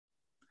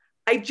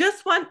I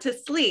just want to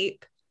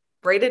sleep,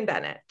 Braden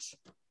Bennett.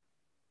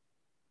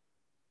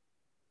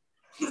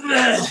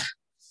 I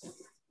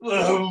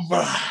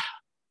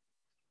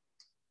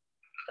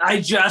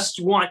just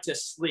want to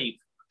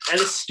sleep. And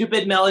this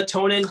stupid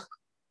melatonin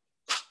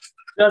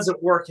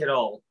doesn't work at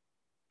all.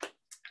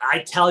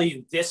 I tell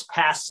you, this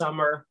past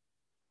summer,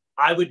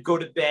 I would go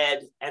to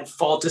bed and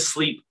fall to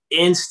sleep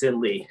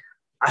instantly.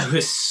 I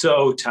was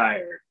so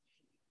tired.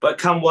 But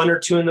come 1 or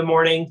 2 in the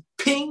morning,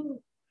 ping,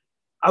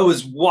 I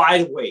was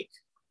wide awake,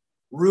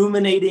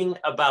 ruminating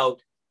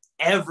about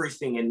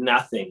everything and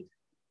nothing.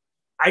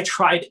 I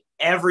tried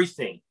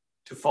everything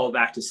to fall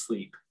back to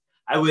sleep.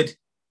 I would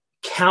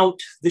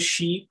count the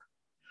sheep.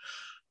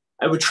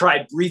 I would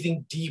try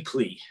breathing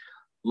deeply,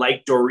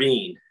 like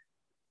Doreen.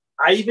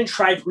 I even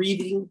tried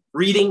reading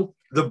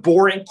the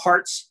boring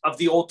parts of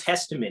the Old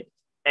Testament.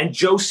 And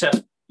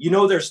Joseph,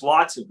 there's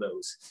lots of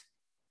those.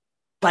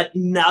 But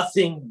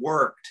nothing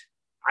worked.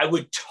 I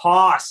would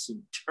toss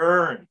and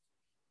turn.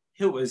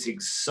 It was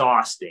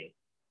exhausting.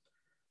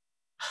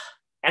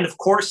 And of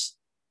course,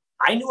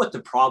 I knew what the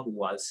problem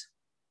was.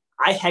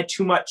 I had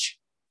too much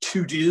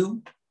to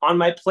do on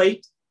my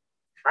plate.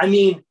 I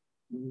mean,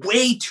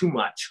 way too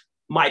much.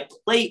 My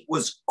plate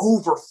was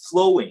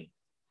overflowing.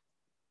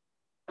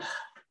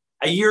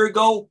 A year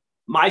ago,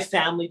 my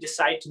family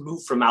decided to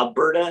move from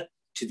Alberta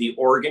to the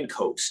Oregon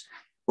coast,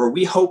 where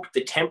we hoped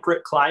the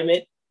temperate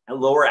climate and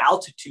lower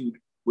altitude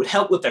would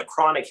help with a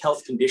chronic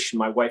health condition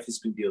my wife has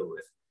been dealing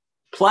with.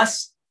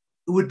 Plus,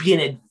 it would be an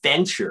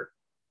adventure.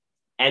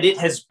 And it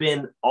has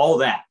been all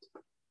that.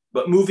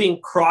 But moving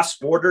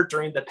cross-border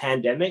during the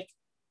pandemic,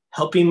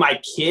 helping my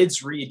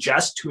kids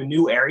readjust to a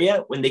new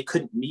area when they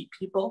couldn't meet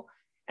people,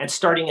 and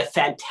starting a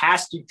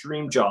fantastic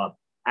dream job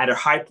at a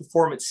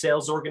high-performance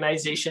sales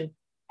organization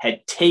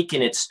had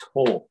taken its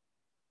toll.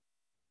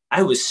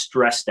 I was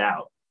stressed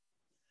out.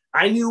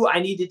 I knew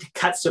I needed to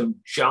cut some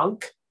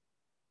junk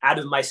out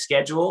of my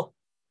schedule.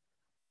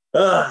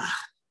 But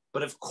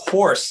of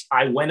course,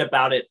 I went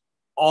about it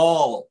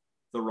all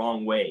the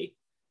wrong way.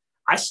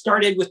 I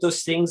started with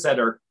those things that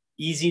are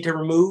easy to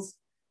remove,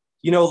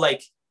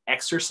 like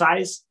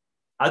exercise,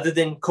 other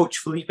than Coach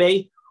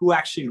Felipe, who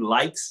actually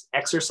likes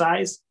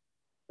exercise.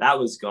 That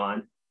was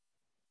gone.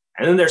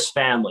 And then there's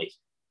family.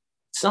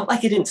 It's not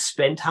like I didn't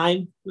spend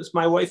time with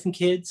my wife and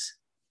kids,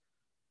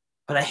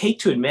 but I hate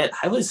to admit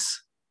I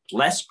was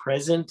less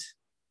present,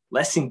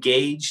 less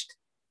engaged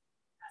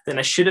than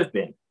I should have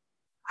been.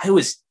 I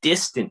was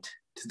distant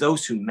to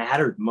those who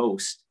mattered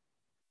most.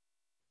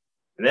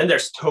 And then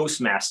there's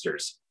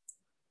Toastmasters.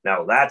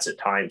 Now that's a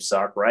time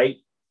suck, right?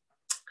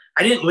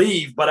 I didn't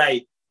leave, but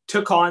I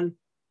took on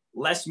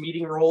less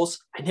meeting roles.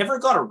 I never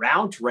got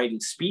around to writing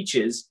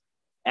speeches,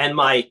 and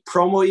my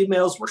promo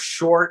emails were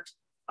short,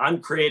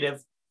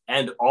 uncreative,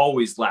 and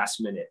always last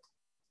minute.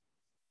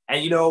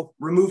 And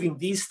removing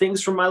these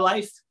things from my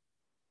life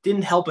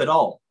didn't help at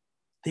all.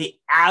 They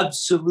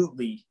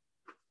absolutely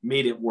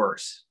made it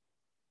worse.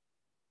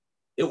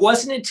 It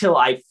wasn't until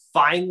I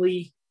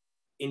finally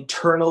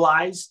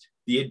internalized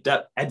the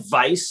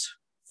advice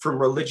from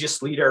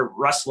religious leader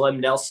Russell M.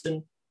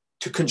 Nelson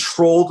to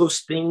control those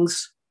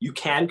things you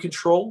can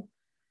control,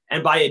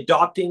 and by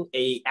adopting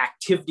a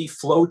activity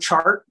flow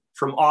chart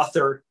from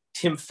author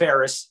Tim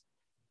Ferriss,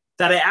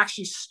 that I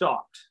actually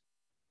stopped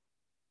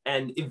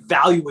and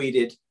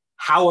evaluated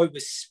how I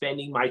was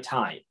spending my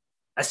time,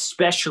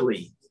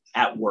 especially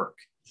at work.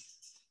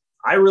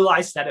 I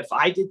realized that if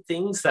I did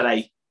things that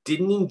I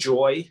didn't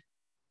enjoy,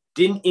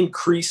 didn't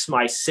increase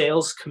my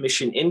sales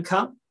commission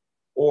income,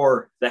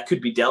 or that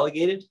could be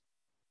delegated,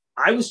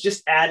 I was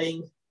just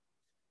adding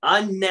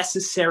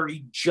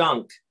unnecessary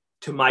junk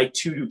to my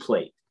to-do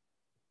plate.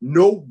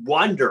 No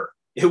wonder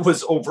it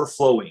was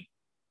overflowing.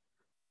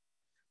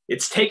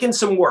 It's taken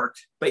some work,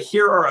 but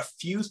here are a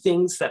few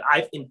things that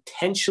I've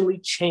intentionally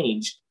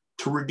changed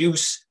to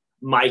reduce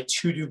my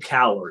to-do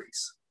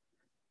calories.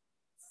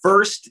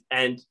 First,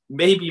 and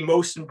maybe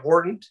most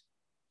important,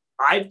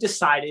 I've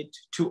decided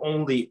to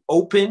only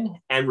open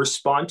and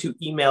respond to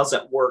emails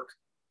at work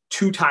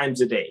 2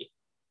 times a day,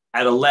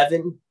 at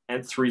 11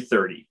 and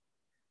 3:30.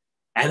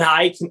 And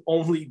I can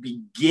only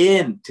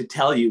begin to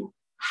tell you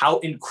how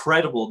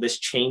incredible this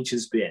change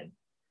has been.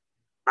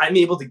 I'm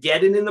able to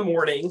get in the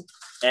morning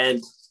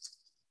and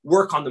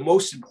work on the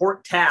most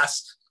important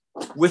tasks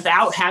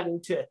without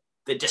having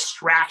the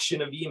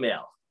distraction of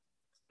email.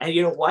 And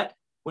you know what?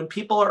 When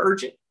people are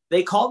urgent,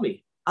 they call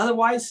me.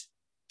 Otherwise,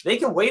 they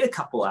can wait a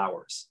couple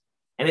hours.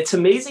 And it's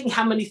amazing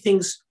how many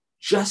things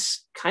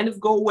just kind of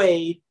go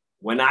away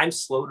when I'm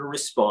slow to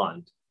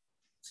respond.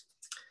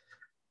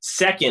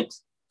 Second,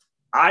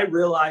 I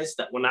realized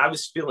that when I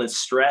was feeling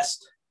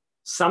stressed,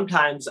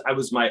 sometimes I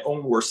was my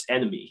own worst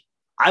enemy.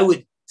 I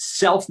would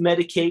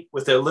self-medicate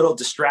with a little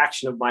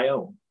distraction of my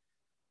own.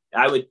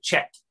 I would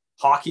check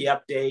hockey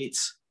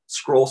updates,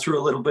 scroll through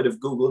a little bit of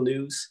Google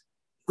News.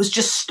 It was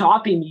just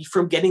stopping me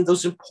from getting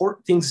those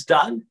important things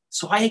done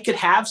so I could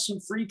have some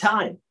free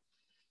time.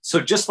 So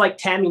just like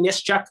Tammy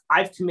Nischuk,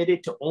 I've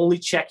committed to only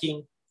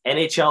checking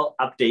NHL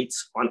updates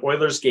on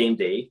Oilers game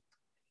day.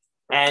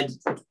 and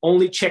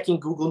only checking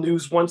Google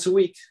News once a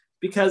week,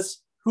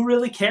 because who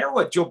really care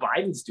what Joe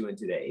Biden's doing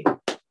today?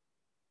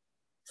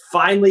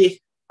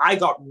 Finally, I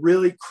got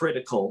really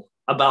critical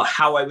about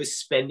how I was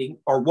spending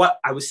or what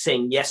I was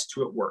saying yes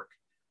to at work.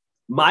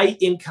 My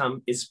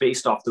income is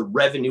based off the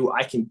revenue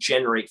I can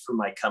generate from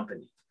my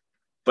company.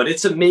 But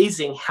it's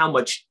amazing how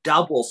much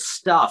double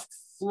stuff,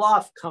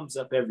 fluff comes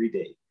up every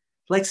day.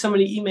 Like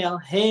somebody email,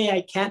 hey,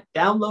 I can't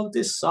download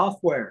this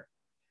software.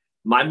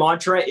 My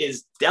mantra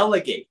is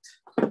delegate,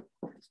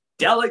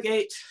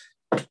 delegate,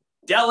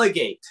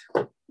 delegate.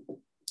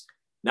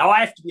 Now I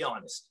have to be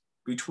honest,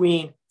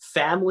 between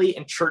family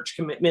and church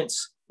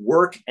commitments,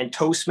 work and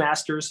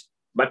Toastmasters,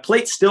 my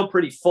plate's still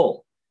pretty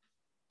full,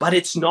 but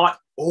it's not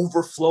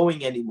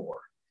overflowing anymore.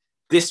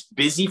 This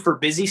busy for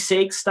busy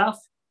sake stuff,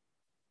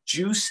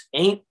 juice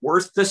ain't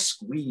worth the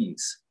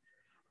squeeze.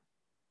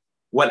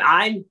 When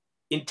I'm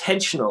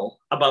intentional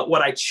about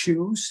what I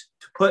choose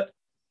to put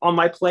on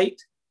my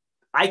plate,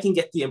 I can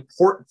get the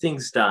important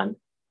things done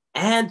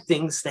and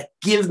things that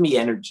give me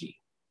energy.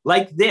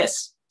 Like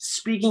this,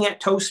 speaking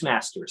at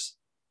Toastmasters.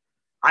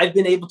 I've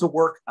been able to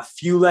work a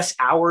few less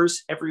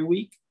hours every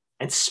week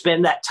and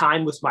spend that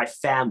time with my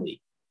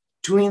family,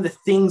 doing the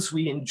things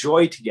we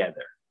enjoy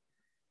together.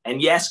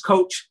 And yes,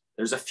 coach,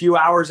 there's a few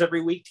hours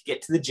every week to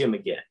get to the gym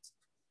again.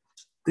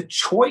 The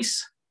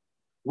choice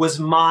was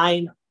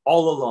mine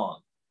all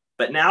along,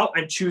 but now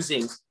I'm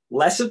choosing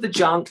less of the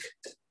junk,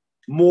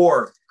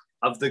 more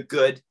of the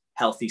good,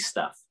 healthy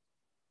stuff.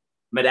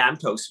 Madame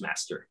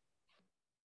Toastmaster.